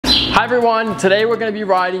Hi everyone, today we're going to be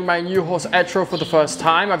riding my new horse 𝒋𝒐𝒍𝒍𝒐𝒘 for the first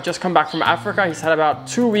time. I've just come back from Africa. He's had about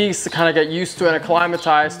 2 weeks to kind of get used to and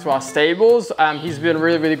acclimatize to our stables. He's been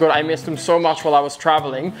really good. I missed him so much while I was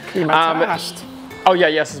traveling. Oh yeah,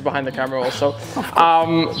 yes, it's behind the camera also.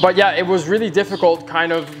 But yeah, it was really difficult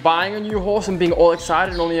kind of buying a new horse and being all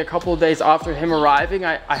excited. Only a couple of days after him arriving,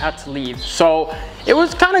 I had to leave. So it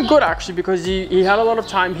was kind of good actually, because he had a lot of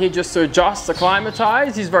time here just to adjust,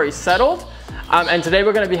 acclimatize. He's very settled. And today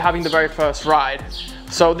we're going to be having the very first ride.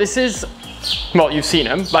 So this is, well, you've seen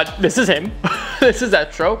him, but this is him. This is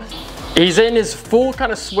𝒋𝒐𝒍𝒍𝒐. He's in his full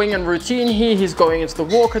kind of swing and routine here. He's going into the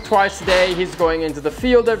walker twice a day. He's going into the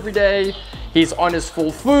field every day. He's on his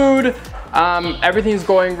full food. Everything's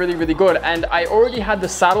going really good. And I already had the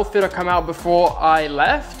saddle fitter come out before I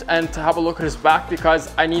left and to have a look at his back because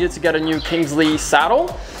I needed to get a new 𝒂𝐎𝐋𝐋𝐄𝐂𝐓𝐈𝐎𝐍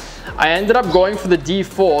saddle. I ended up going for the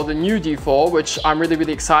D4, the new D4, which I'm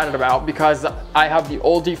really excited about because I have the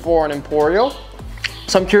old D4 on Emporio.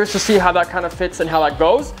 So I'm curious to see how that kind of fits and how that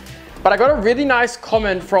goes. But I got a really nice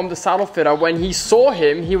comment from the saddle fitter. When he saw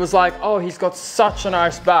him, he was like, oh, he's got such a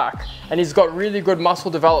nice back and he's got really good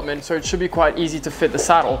muscle development, so it should be quite easy to fit the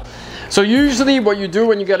saddle. So usually what you do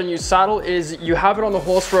when you get a new saddle is you have it on the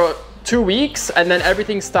horse for 2 weeks and then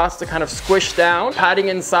everything starts to kind of squish down. Padding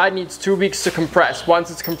inside needs 2 weeks to compress. Once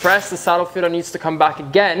it's compressed, the saddle fitter needs to come back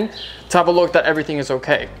again to have a look that everything is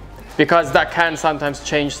okay, because that can sometimes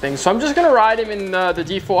change things. So I'm just gonna ride him in the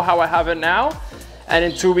D4 how I have it now, and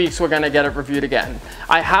in 2 weeks we're gonna get it reviewed again.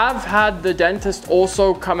 I have had the dentist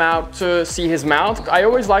also come out to see his mouth. I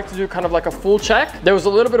always like to do kind of like a full check. There was a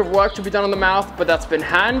little bit of work to be done on the mouth, but that's been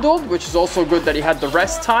handled, which is also good that he had the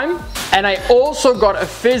rest time. And I also got a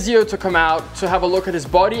physio to come out to have a look at his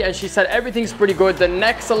body, and she said everything's pretty good. The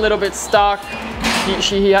neck's a little bit stuck.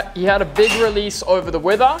 He had a big release over the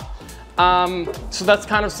wither. So that's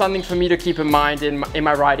kind of something for me to keep in mind in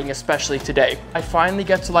my riding, especially today. I finally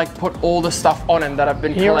get to like put all the stuff on him that I've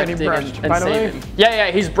been collecting and saving.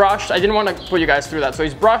 Yeah, he's brushed. I didn't want to put you guys through that. So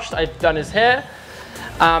he's brushed, I've done his hair.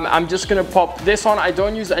 I'm just gonna pop this on. I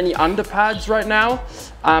don't use any underpads right now.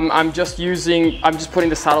 I'm just putting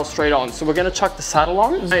the saddle straight on. So we're gonna chuck the saddle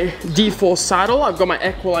on. My D4 saddle, I've got my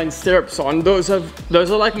Equaline stirrups on. Those are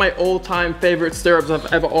like my all-time favorite stirrups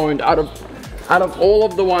I've ever owned out of all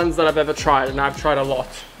of the ones that I've ever tried, and I've tried a lot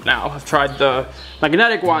now. I've tried the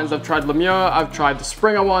magnetic ones, I've tried Lemieux, I've tried the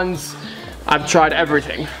Springer ones, I've tried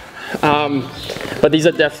everything. But these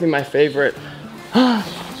are definitely my favorite.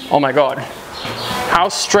 Oh my God. How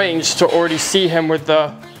strange to already see him with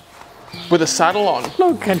a saddle on.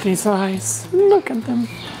 Look at his eyes, look at them.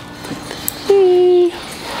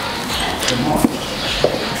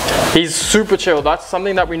 He's super chill. That's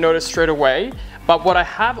something that we noticed straight away. But what I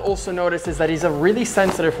have also noticed is that he's a really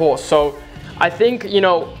sensitive horse. So I think, you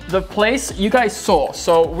know, the place you guys saw.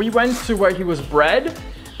 So we went to where he was bred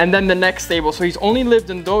and then the next stable. So he's only lived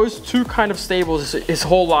in those two kind of stables his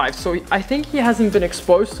whole life. So I think he hasn't been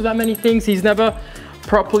exposed to that many things. He's never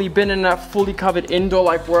properly been in a fully covered indoor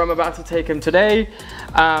like where I'm about to take him today.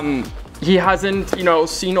 He hasn't, you know,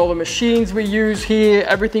 seen all the machines we use here.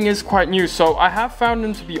 Everything is quite new. So I have found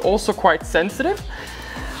him to be also quite sensitive.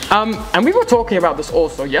 And we were talking about this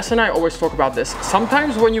also. Yes, and I always talk about this.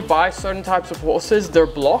 Sometimes when you buy certain types of horses, they're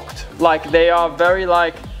blocked. Like they are very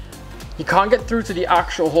like, you can't get through to the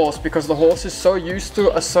actual horse because the horse is so used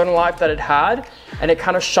to a certain life that it had, and it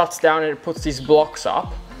kind of shuts down and it puts these blocks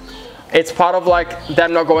up. It's part of like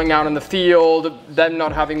them not going out in the field, them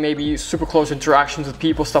not having maybe super close interactions with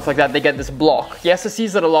people, stuff like that. They get this block. Yes, it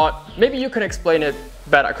sees it a lot. Maybe you can explain it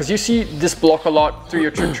better because you see this block a lot through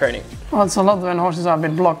your trip training. Well, it's a lot when horses are a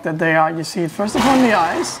bit blocked that they are, you see it first of all in the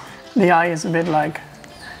eyes. The eye is a bit like,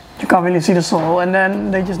 you can't really see the soul, and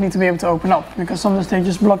then they just need to be able to open up because sometimes they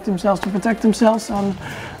just block themselves to protect themselves and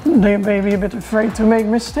they may be a bit afraid to make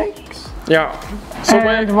mistakes. Yeah. So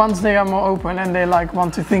and once they are more open and they like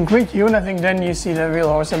want to think with you, and I think then you see the real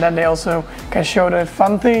horse, and then they also can show the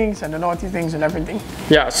fun things and the naughty things and everything.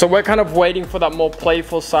 Yeah, so we're kind of waiting for that more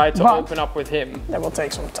playful side to open up with him. That will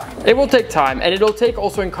take some time. It will take time, and it'll take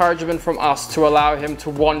also encouragement from us to allow him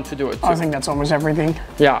to want to do it too. I think that's almost everything.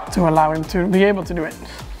 Yeah. To allow him to be able to do it.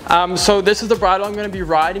 So this is the bridle I'm going to be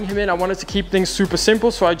riding him in. I wanted to keep things super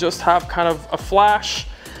simple, so I just have kind of a flash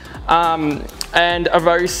and a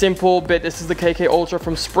very simple bit. This is the 𝒂𝐻𝐿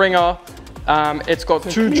from Springer. It's got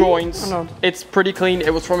two joints. It's pretty clean.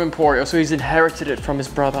 It was from Emporio, so he's inherited it from his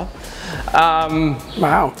brother.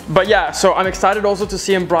 Wow. But yeah, so I'm excited also to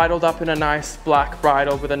see him bridled up in a nice black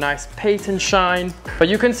bridle with a nice patent shine. But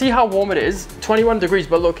you can see how warm it is, 21 degrees,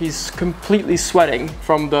 but look, he's completely sweating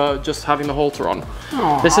from just having the halter on.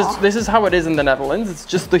 This is how it is in the Netherlands. It's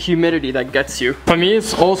just the humidity that gets you. For me,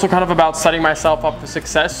 it's also kind of about setting myself up for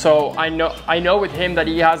success. So I know with him that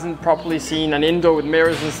he hasn't properly seen an indoor with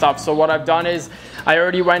mirrors and stuff. So what I've done is I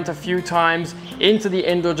already went a few times into the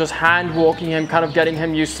indoor, just hand walking him, kind of getting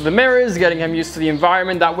him used to the mirrors, getting him used to the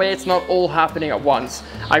environment. That way it's not all happening at once.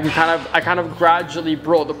 I kind of gradually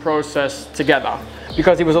brought the process together,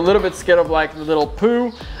 because he was a little bit scared of like the little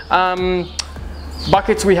poo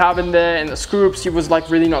buckets we have in there and the scoops. He was like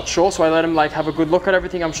really not sure, so I let him like have a good look at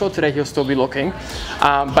everything. I'm sure today he'll still be looking,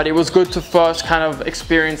 but it was good to first kind of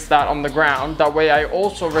experience that on the ground. That way I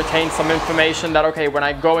also retain some information that, okay, when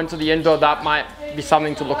I go into the indoor, that might be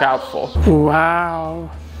something to look out for.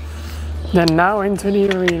 Wow. Then now into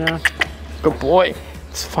the arena. Good boy,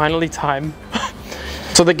 it's finally time.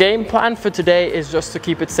 So the game plan for today is just to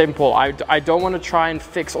keep it simple. I don't want to try and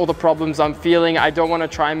fix all the problems I'm feeling. I don't want to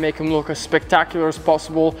try and make him look as spectacular as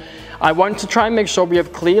possible. I want to try and make sure we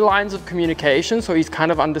have clear lines of communication, so he's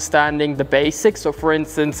kind of understanding the basics. So for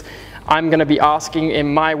instance, I'm going to be asking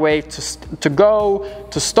in my way to go,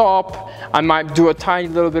 to stop. I might do a tiny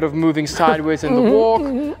little bit of moving sideways in the walk.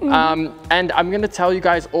 And I'm going to tell you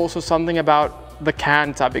guys also something about the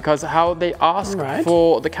canter, because how they ask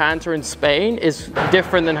for the canter in Spain is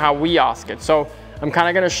different than how we ask it. So I'm kind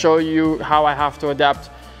of going to show you how I have to adapt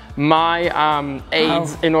my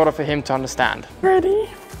aids in order for him to understand. Ready?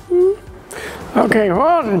 Okay,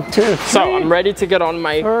 1, 2, 3. So I'm ready to get on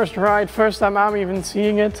my first ride. First time I'm even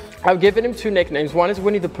seeing it. I've given him 2 nicknames. One is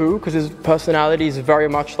Winnie the Pooh, because his personality is very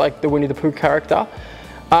much like the Winnie the Pooh character.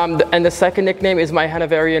 And the second nickname is my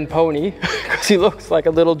Hanoverian pony, because he looks like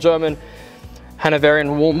a little German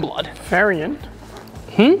Hanoverian warm blood. Variant?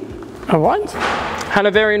 A what?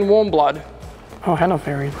 Hanoverian warm blood. Oh,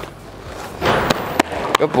 Hanoverian.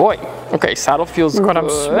 Good boy. Okay, saddle feels good. I'm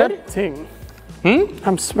sweating.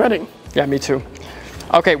 I'm sweating. Yeah, me too.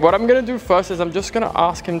 Okay, what I'm gonna do first is I'm just gonna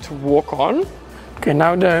ask him to walk on. Okay,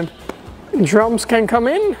 now the drums can come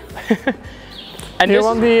in. And you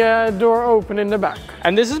want the door open in the back.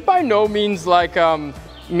 And this is by no means like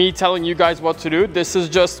me telling you guys what to do. This is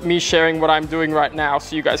just me sharing what I'm doing right now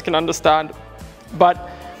so you guys can understand. But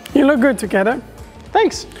you look good together.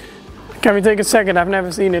 Thanks. Can we take a second? I've never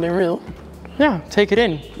seen it in real. Yeah, take it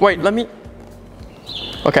in. Wait, let me...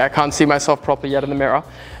 Okay, I can't see myself properly yet in the mirror.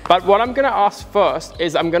 But what I'm gonna ask first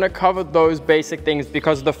is I'm gonna cover those basic things,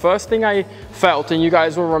 because the first thing I felt, and you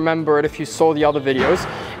guys will remember it if you saw the other videos,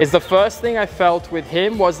 is the first thing I felt with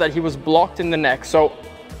him was that he was blocked in the neck. So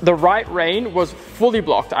the right rein was fully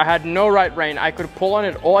blocked. I had no right rein. I could pull on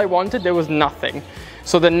it all I wanted, there was nothing.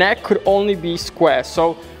 So the neck could only be square.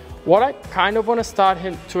 So what I kind of want to start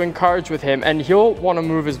him to encourage with him, and he'll want to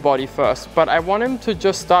move his body first, but I want him to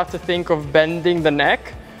just start to think of bending the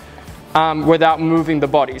neck without moving the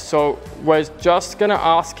body. So we're just gonna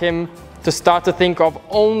ask him to start to think of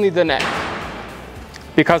only the neck.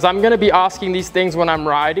 Because I'm gonna be asking these things when I'm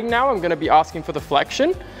riding now. I'm gonna be asking for the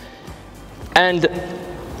flexion. And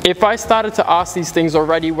if I started to ask these things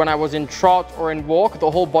already when I was in trot or in walk,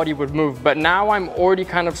 the whole body would move. But now I'm already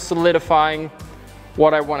kind of solidifying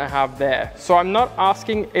what I want to have there. So I'm not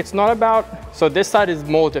asking, it's not about, so this side is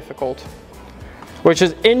more difficult, which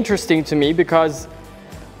is interesting to me because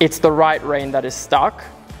it's the right rein that is stuck,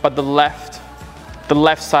 but the left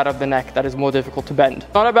side of the neck that is more difficult to bend.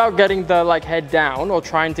 It's not about getting the head down or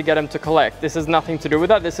trying to get him to collect. This has nothing to do with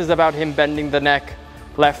that. This is about him bending the neck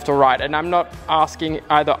left or right. And I'm not asking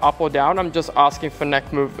either up or down, I'm just asking for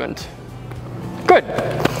neck movement. Good.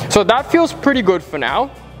 So that feels pretty good for now.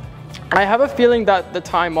 I have a feeling that the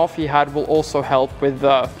time off he had will also help with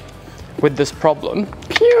this problem.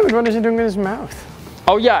 Cute, what is he doing with his mouth?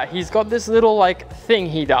 Oh yeah, he's got this little thing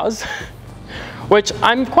he does, which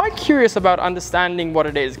I'm quite curious about understanding what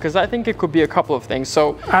it is, because I think it could be a couple of things.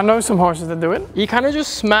 So I know some horses that do it. He kind of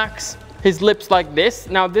just smacks his lips like this.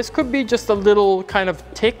 Now this could be just a little kind of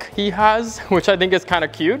tick he has, which I think is kind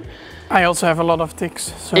of cute. I also have a lot of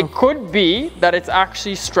ticks. So. It could be that it's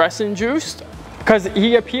actually stress induced, because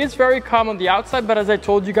he appears very calm on the outside, but as I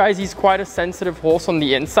told you guys, he's quite a sensitive horse on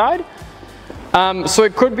the inside. So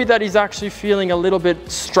it could be that he's actually feeling a little bit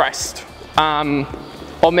stressed,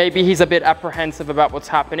 or maybe he's a bit apprehensive about what's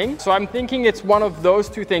happening. So I'm thinking it's one of those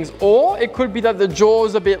two things, or it could be that the jaw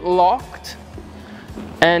is a bit locked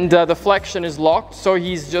and the flexion is locked, so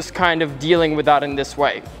he's just kind of dealing with that in this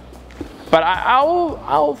way. But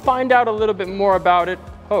I'll find out a little bit more about it.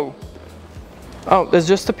 Oh, there's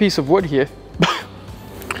just a piece of wood here.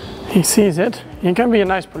 He sees it. He can be a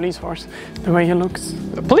nice police horse, the way he looks.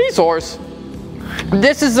 A police horse?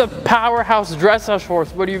 This is a powerhouse dressage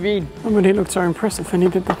horse. What do you mean? Oh, but he looked so impressive and he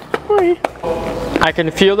did that. Oi. I can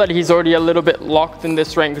feel that he's already a little bit locked in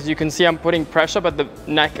this rein because you can see I'm putting pressure, but the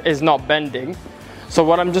neck is not bending. So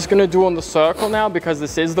what I'm just gonna do on the circle now, because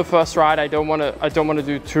this is the first ride, I don't wanna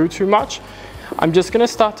do too much. I'm just gonna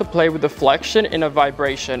start to play with the flexion in a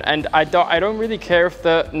vibration, and I don't really care if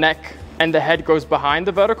the neck and the head goes behind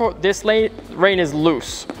the vertical. This rein is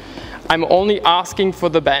loose. I'm only asking for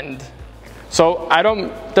the bend. So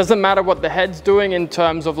doesn't matter what the head's doing in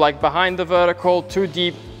terms of like behind the vertical, too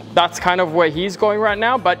deep. That's kind of where he's going right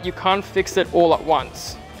now, but you can't fix it all at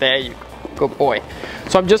once. There you go, good boy.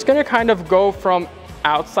 So I'm just gonna kind of go from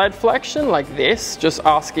outside flexion like this, just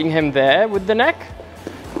asking him there with the neck.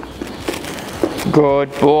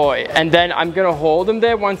 Good boy. And then I'm gonna hold him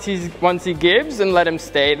there once he gives and let him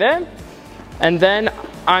stay there. And then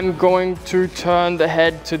I'm going to turn the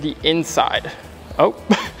head to the inside. Oh,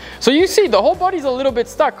 so you see the whole body's a little bit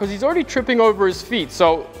stuck because he's already tripping over his feet.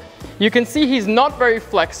 So you can see he's not very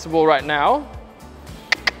flexible right now.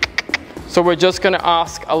 So we're just gonna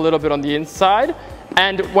ask a little bit on the inside.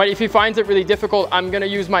 And if he finds it really difficult, I'm gonna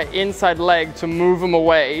use my inside leg to move him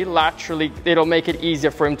away laterally. It'll make it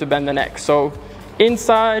easier for him to bend the neck. So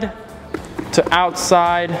inside to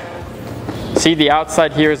outside. See, the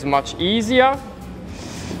outside here is much easier.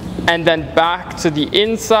 And then back to the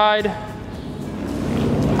inside.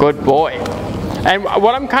 Good boy. And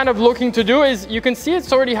what I'm kind of looking to do is, you can see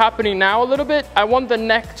it's already happening now a little bit. I want the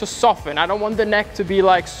neck to soften. I don't want the neck to be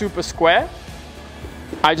like super square.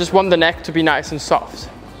 I just want the neck to be nice and soft.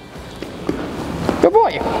 Good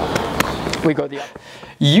boy. We go the other.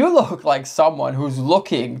 You look like someone who's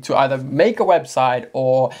looking to either make a website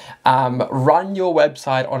or run your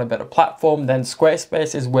website on a better platform. Then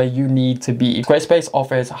Squarespace is where you need to be. Squarespace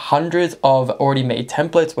offers hundreds of already made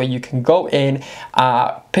templates where you can go in,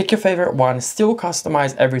 pick your favorite one, still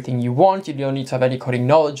customize everything you want. You don't need to have any coding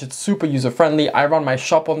knowledge. It's super user-friendly. I run my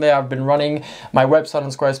shop on there. I've been running my website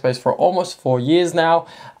on Squarespace for almost 4 years now.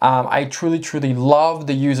 I truly love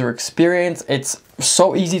the user experience. It's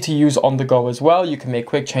so easy to use on the go as well. You can make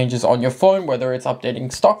quick changes on your phone, whether it's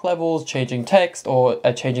updating stock levels, changing text, or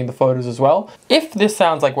changing the photos as well. If this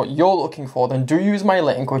sounds like what you're looking for, then do use my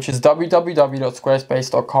link, which is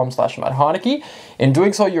www.squarespace.com/MattHarnacke. In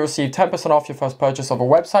doing so, you receive 10% off your first purchase of a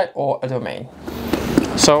website or a domain.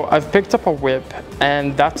 So I've picked up a whip,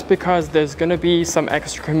 and that's because there's gonna be some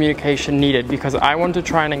extra communication needed, because I want to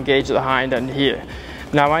try and engage the hind end here.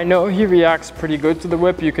 Now I know he reacts pretty good to the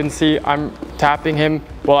whip. You can see I'm tapping him.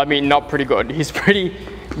 Well, I mean, not pretty good. He's pretty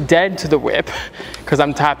dead to the whip because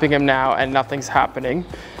I'm tapping him now and nothing's happening.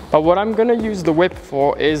 But what I'm gonna use the whip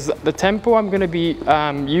for is the tempo I'm gonna be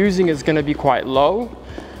using is gonna be quite low.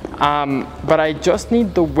 But I just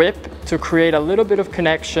need the whip to create a little bit of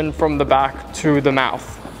connection from the back to the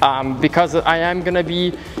mouth. Because I am gonna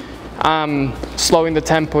be slowing the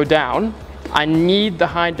tempo down. I need the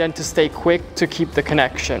hind end to stay quick to keep the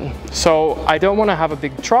connection. So I don't want to have a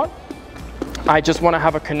big trot. I just want to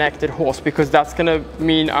have a connected horse, because that's going to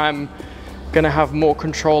mean I'm going to have more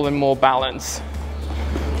control and more balance.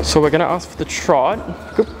 So we're going to ask for the trot.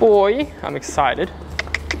 Good boy. I'm excited.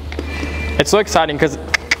 It's so exciting because,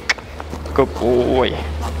 good boy.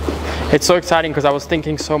 It's so exciting because I was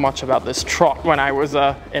thinking so much about this trot when I was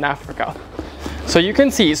in Africa. So you can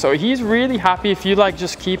see, so he's really happy if you like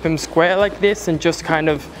just keep him square like this and just kind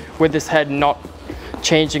of with his head not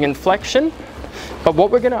changing in flexion. But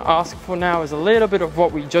what we're gonna ask for now is a little bit of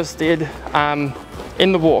what we just did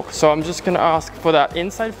in the walk. So I'm just gonna ask for that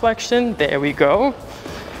inside flexion, there we go.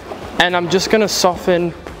 And I'm just gonna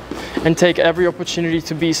soften and take every opportunity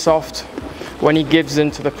to be soft when he gives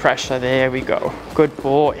into the pressure, there we go. Good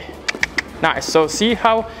boy. Nice, so see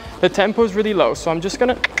how the tempo is really low. So I'm just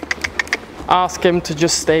gonna ask him to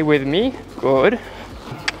just stay with me. Good.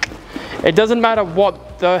 It doesn't matter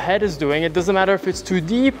what the head is doing. It doesn't matter if it's too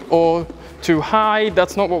deep or too high.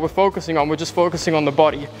 That's not what we're focusing on. We're just focusing on the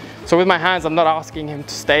body. So with my hands, I'm not asking him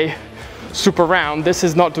to stay super round. This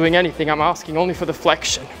is not doing anything. I'm asking only for the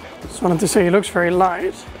flexion. Just wanted to say he looks very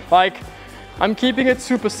light. Like, I'm keeping it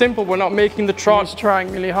super simple. We're not making the trot. He's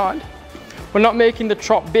trying really hard. We're not making the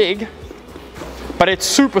trot big, but it's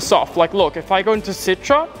super soft. Like, look, if I go into sit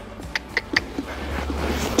trot,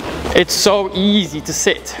 it's so easy to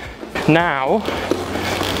sit. Now,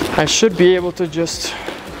 I should be able to just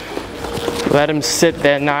let him sit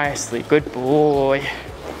there nicely. Good boy.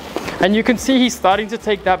 And you can see he's starting to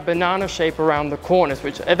take that banana shape around the corners,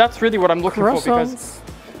 which that's really what I'm looking for, because,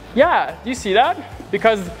 yeah, do you see that?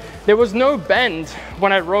 Because there was no bend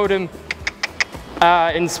when I rode him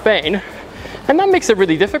in Spain. And that makes it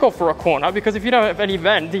really difficult for a corner, because if you don't have any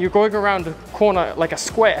bend, you're going around the corner like a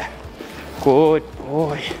square. Good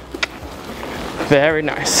boy. Very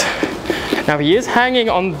nice. Now he is hanging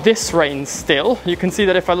on this rein still. You can see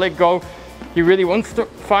that if I let go, he really wants to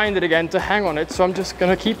find it again to hang on it. So I'm just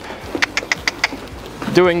gonna keep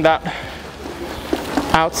doing that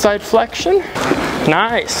outside flexion.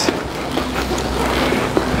 Nice.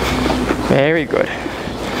 Very good.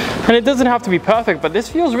 And it doesn't have to be perfect, but this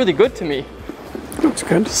feels really good to me. Looks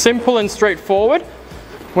good. Simple and straightforward.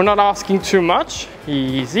 We're not asking too much.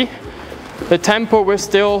 Easy. The tempo, we're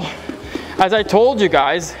still, as I told you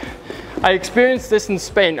guys, I experienced this in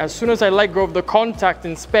Spain. As soon as I let go of the contact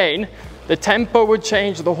in Spain, the tempo would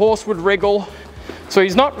change, the horse would wriggle. So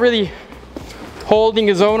he's not really holding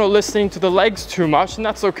his own or listening to the legs too much, and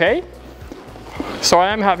that's okay. So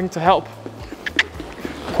I am having to help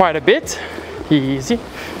quite a bit. Easy.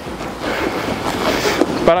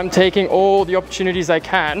 But I'm taking all the opportunities I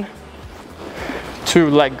can to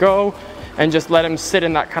let go and just let him sit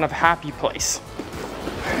in that kind of happy place.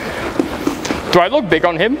 Do I look big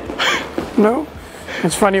on him? No.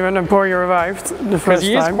 It's funny, when Emporio arrived the first time,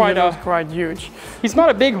 he was quite huge. He's not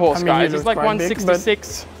a big horse, guys. He's like quite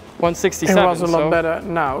 166, 167. It was a lot better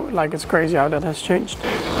now. Like, it's crazy how that has changed.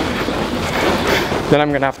 Then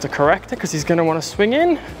I'm gonna have to correct it because he's gonna want to swing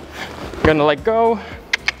in. I'm gonna let go.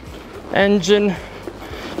 Engine.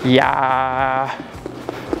 Yeah.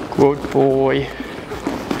 Good boy.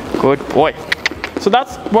 Good boy. So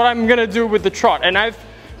that's what I'm gonna do with the trot. And I've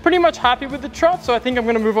pretty much happy with the trot, so I think I'm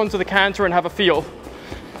gonna move on to the canter and have a feel.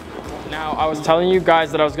 Now, I was telling you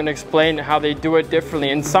guys that I was gonna explain how they do it differently.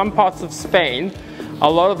 In some parts of Spain, a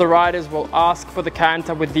lot of the riders will ask for the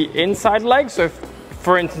canter with the inside leg. So if,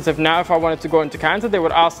 for instance, if I wanted to go into canter, they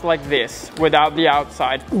would ask like this, without the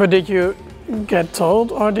outside. But did you get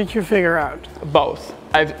told, or did you figure out? Both.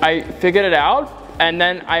 I figured it out, and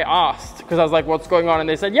then I asked, because I was like, what's going on? And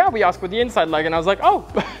they said, yeah, we ask with the inside leg. And I was like, oh,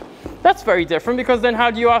 that's very different, because then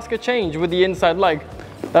how do you ask a change with the inside leg?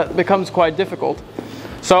 That becomes quite difficult.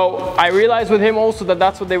 So I realized with him also that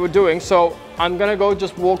that's what they were doing. So I'm gonna go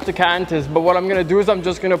just walk the canters, but what I'm gonna do is I'm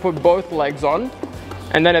just gonna put both legs on,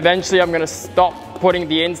 and then eventually I'm gonna stop putting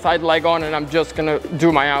the inside leg on, and I'm just gonna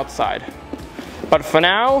do my outside. But for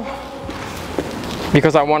now,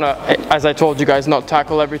 because I wanna, as I told you guys, not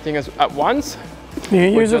tackle everything at once. Do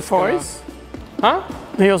you use a voice? Huh?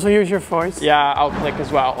 Do you also use your voice? Yeah, I'll click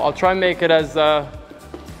as well. I'll try and make it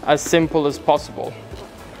as simple as possible.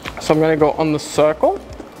 So I'm gonna go on the circle.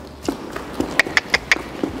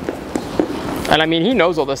 And I mean, he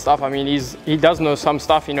knows all this stuff. I mean, he does know some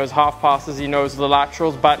stuff. He knows half passes, he knows the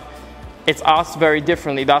laterals, but it's asked very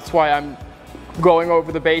differently. That's why I'm going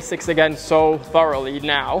over the basics again so thoroughly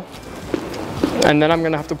now. And then I'm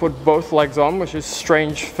gonna have to put both legs on, which is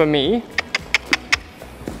strange for me.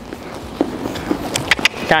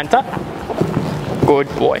 Canter. Good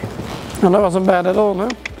boy. And that wasn't bad at all, no?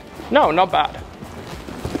 No, not bad.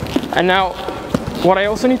 And now, what I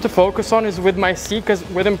also need to focus on is with my seat, because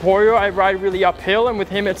with Emporio I ride really uphill, and with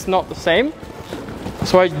him it's not the same.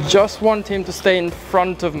 So I just want him to stay in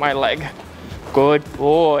front of my leg. Good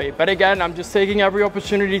boy. But again, I'm just taking every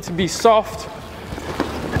opportunity to be soft.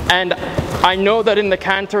 And I know that in the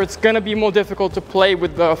canter it's gonna be more difficult to play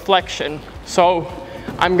with the flexion. So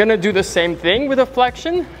I'm gonna do the same thing with a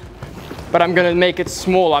flexion, but I'm gonna make it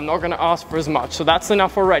small. I'm not gonna ask for as much. So that's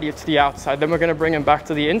enough already to the outside. Then we're gonna bring him back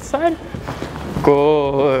to the inside.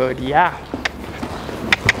 Good, yeah.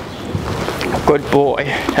 Good boy.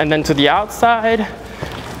 And then to the outside,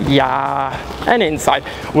 yeah, and inside.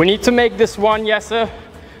 We need to make this one, 𝒋𝒐𝒍𝒍𝒐,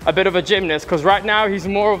 a bit of a gymnast, because right now he's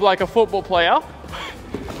more of like a football player,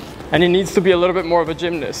 and he needs to be a little bit more of a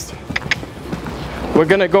gymnast. We're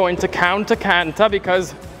gonna go into counter canter,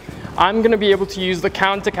 because I'm gonna be able to use the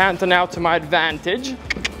counter canter now to my advantage.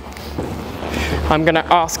 I'm gonna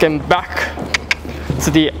ask him back to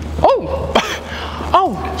the, oh,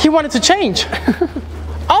 oh, he wanted to change.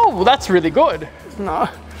 Oh, that's really good. No.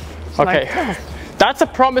 Okay, like, that's a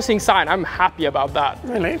promising sign. I'm happy about that.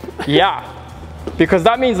 Really? Yeah, because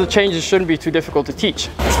that means the changes shouldn't be too difficult to teach.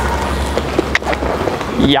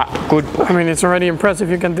 Yeah, good boy. I mean, it's already impressive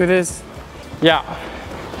you can do this. Yeah,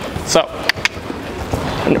 so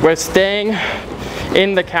we're staying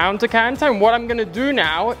in the counter canter, and what I'm gonna do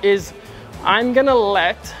now is I'm gonna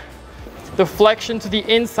let the flexion to the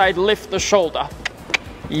inside lift the shoulder.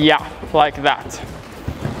 Yeah, like that.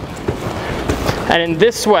 And in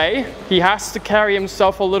this way, he has to carry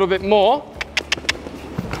himself a little bit more.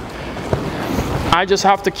 I just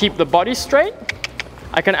have to keep the body straight.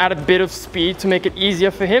 I can add a bit of speed to make it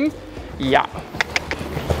easier for him. Yeah.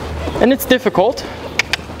 And it's difficult.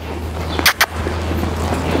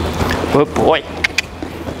 Good boy.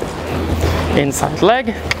 Inside leg.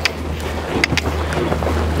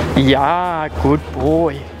 Yeah, good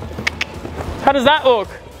boy. How does that look?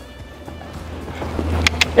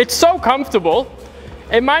 It's so comfortable.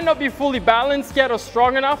 It might not be fully balanced yet or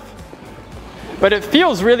strong enough, but it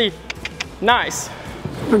feels really nice.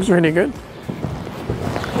 Looks really good.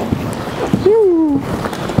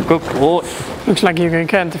 Good boy. Looks like you can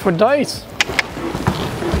canter for days.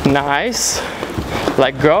 Nice.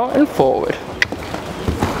 Let go and forward.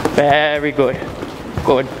 Very good.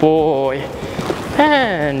 Good boy.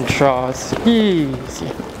 And draws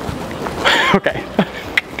easy. Okay.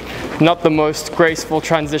 Not the most graceful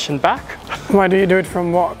transition back. Why do you do it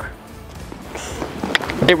from walk?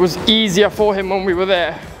 It was easier for him when we were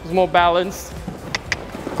there. It was more balanced.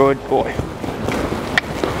 Good boy.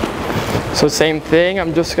 So same thing,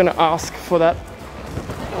 I'm just gonna ask for that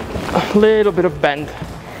little bit of bend.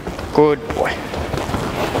 Good boy.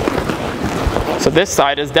 So this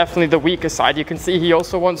side is definitely the weaker side. You can see he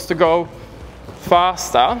also wants to go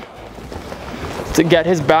faster to get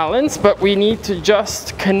his balance, but we need to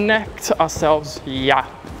just connect ourselves. Yeah.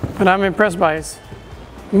 But I'm impressed by his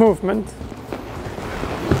movement.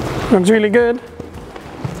 Looks really good.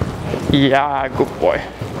 Yeah, good boy.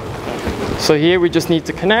 So here we just need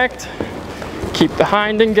to connect, keep the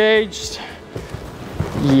hind engaged.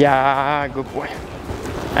 Yeah, good boy.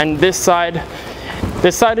 And this side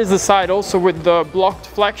is the side also with the blocked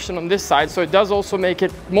flexion on this side, so it does also make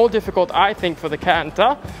it more difficult, I think, for the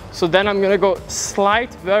canter. So then I'm gonna go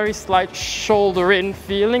slight, very slight shoulder in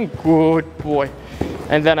feeling. Good boy.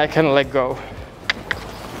 And then I can let go.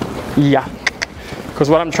 Yeah. Because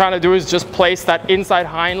what I'm trying to do is just place that inside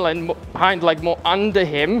hind leg more under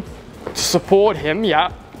him to support him,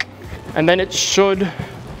 yeah. And then it should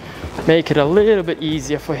make it a little bit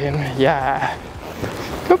easier for him. Yeah.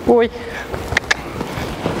 Good boy.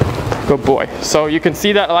 Good boy. So you can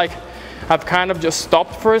see that, like, I've kind of just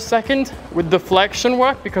stopped for a second with the flexion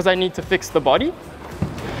work because I need to fix the body.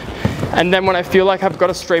 And then when I feel like I've got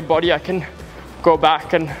a straight body, I can go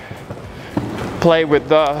back and play with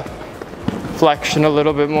the flexion a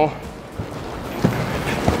little bit more.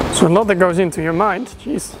 So a lot that goes into your mind,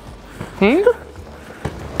 jeez.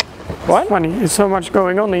 What? Funny, there's so much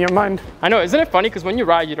going on in your mind. I know, isn't it funny? Because when you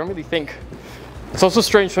ride, you don't really think. It's also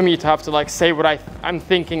strange for me to have to, like, say what I'm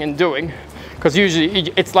thinking and doing, because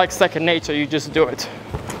usually it's like second nature, you just do it.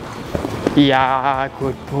 Yeah,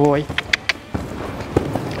 good boy.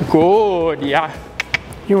 Good, yeah.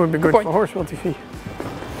 You would be good for Horsewell TV.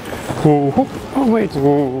 Oh wait.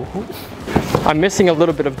 I'm missing a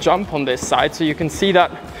little bit of jump on this side, so you can see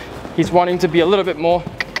that he's wanting to be a little bit more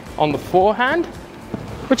on the forehand,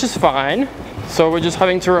 which is fine. So we're just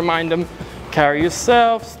having to remind him, carry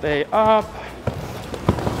yourself, stay up.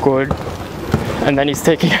 Good. And then he's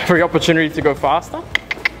taking every opportunity to go faster.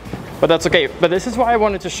 But that's okay. But this is why I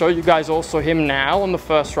wanted to show you guys also him now on the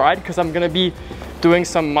first ride, because I'm going to be doing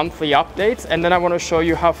some monthly updates, and then I want to show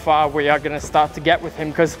you how far we are going to start to get with him,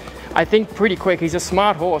 because I think pretty quick, he's a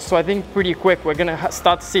smart horse, so I think pretty quick we're going to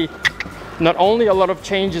start to see not only a lot of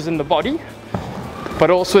changes in the body, but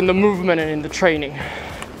also in the movement and in the training.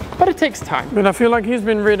 But it takes time. But I feel like he's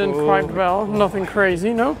been ridden quite well, nothing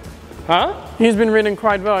crazy, no? Huh? He's been ridden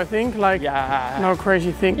quite well, I think, like, yeah, no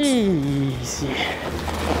crazy things. Easy.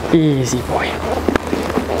 Easy boy.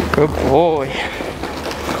 Good boy.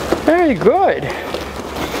 Very good.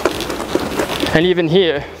 And even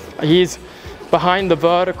here, he's behind the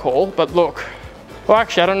vertical, but look. Well,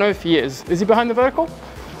 actually, I don't know if he is. Is he behind the vertical?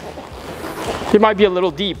 He might be a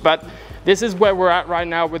little deep, but this is where we're at right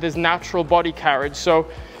now with his natural body carriage. So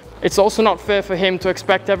it's also not fair for him to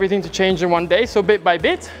expect everything to change in one day. So bit by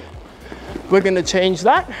bit, we're gonna change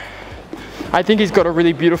that. I think he's got a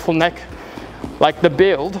really beautiful neck. Like, the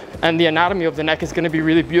build and the anatomy of the neck is gonna be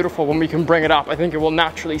really beautiful when we can bring it up. I think it will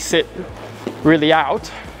naturally sit really out.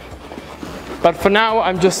 But for now,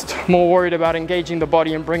 I'm just more worried about engaging the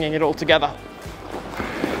body and bringing it all together.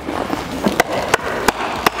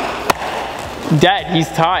 Dead, he's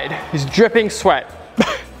tired. He's dripping sweat.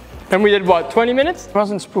 And we did what, 20 minutes? It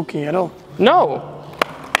wasn't spooky at all. No.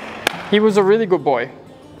 He was a really good boy.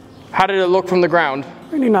 How did it look from the ground?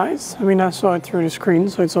 Really nice. I mean, I saw it through the screen,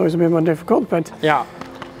 so it's always a bit more difficult, but yeah,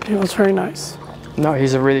 it was very nice. No,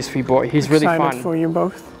 he's a really sweet boy. He's really fun. Excited for you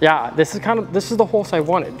both. Yeah, this is the horse I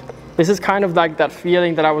wanted. This is kind of like that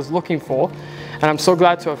feeling that I was looking for. And I'm so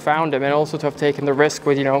glad to have found him, and also to have taken the risk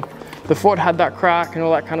with, you know, the foot had that crack and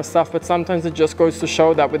all that kind of stuff. But sometimes it just goes to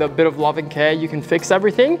show that with a bit of love and care, you can fix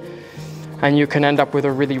everything and you can end up with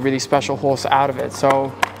a really, really special horse out of it.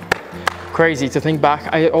 So crazy to think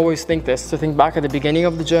back. I always think this, to think back at the beginning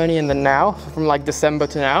of the journey and then now, from like December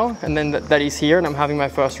to now, and then that he's here and I'm having my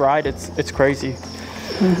first ride. It's crazy.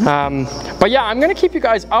 But yeah, I'm gonna keep you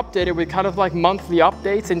guys updated with kind of like monthly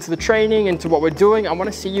updates into the training, into what we're doing. I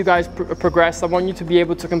want to see you guys progress. I want you to be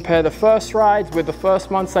able to compare the first rides with the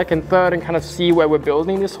first month, second, third, and kind of see where we're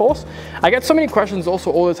building this horse. I get so many questions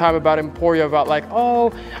also all the time about Emporio, about like,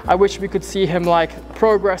 oh, I wish we could see him like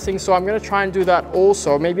progressing. So I'm gonna try and do that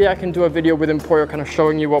also. Maybe I can do a video with Emporio kind of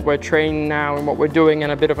showing you what we're training now and what we're doing,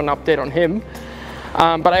 and a bit of an update on him.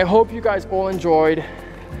 But I hope you guys all enjoyed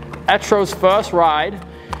𝒋𝒏𝒆𝒚's first ride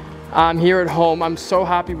here at home. I'm so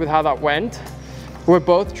happy with how that went. We're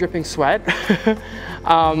both dripping sweat,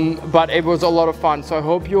 but it was a lot of fun. So I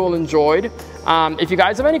hope you all enjoyed. If you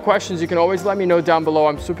guys have any questions, you can always let me know down below.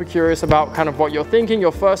 I'm super curious about kind of what you're thinking,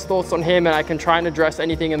 your first thoughts on him, and I can try and address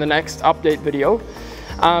anything in the next update video.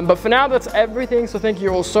 But for now, that's everything. So thank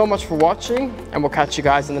you all so much for watching, and we'll catch you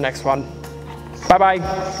guys in the next one. Bye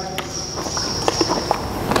bye.